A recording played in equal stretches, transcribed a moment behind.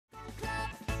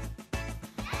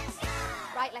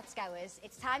Right, let's goers.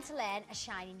 It's time to learn a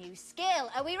shiny new skill.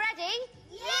 Are we ready?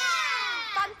 Yeah!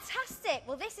 Fantastic.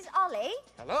 Well, this is Ollie.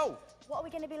 Hello. What are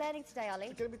we going to be learning today, Ollie?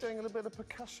 We're going to be doing a little bit of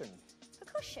percussion.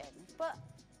 Percussion? But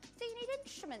do you need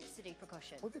instruments to do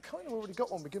percussion? Well, we've kind of already got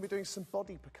one. We're going to be doing some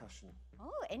body percussion. Oh,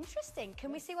 interesting.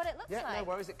 Can we see what it looks like? Yeah, no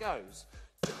worries, it goes.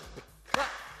 Clap,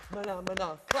 mana,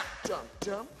 clap, jump,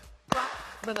 jump. Clap,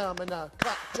 mana,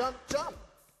 clap, jump, jump.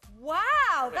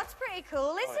 Wow, that's pretty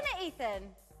cool, isn't it, Ethan?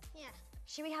 Yeah.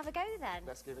 Should we have a go then?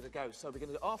 Let's give it a go. So we're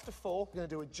going to do, after 4, we're going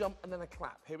to do a jump and then a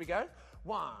clap. Here we go.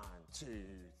 1, 2,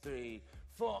 3,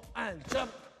 4, and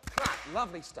jump, clap.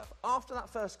 Lovely stuff. After that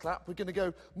first clap, we're going to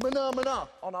go mana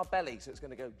on our belly. So it's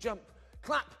going to go jump,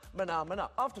 clap, mana.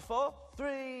 After 4,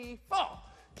 3, 4,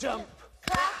 jump,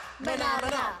 clap,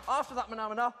 mana. After that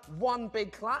mana, one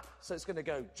big clap. So it's going to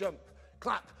go jump,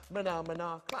 clap, mana,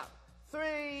 clap.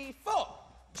 3, 4,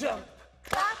 jump,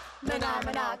 clap,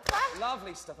 mana, clap.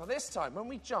 Lovely stuff. Now this time, when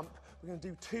we jump, we're going to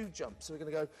do 2 jumps. So we're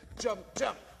going to go jump,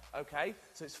 jump. Okay?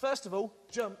 So it's first of all,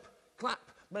 jump, clap,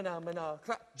 mana,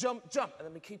 clap, jump, jump. And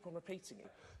then we keep on repeating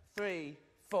it. 3,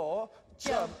 4,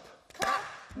 jump, clap,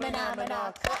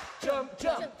 mana, clap, jump,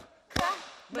 jump. clap,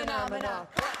 Mana,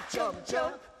 clap, jump,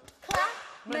 jump. clap,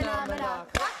 mana,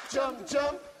 clap, Jump,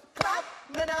 jump. clap,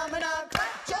 Mana,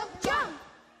 clap, jump, jump.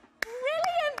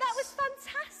 Brilliant! That was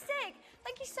fantastic.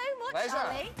 Thank you so much, Pleasure.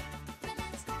 Ollie.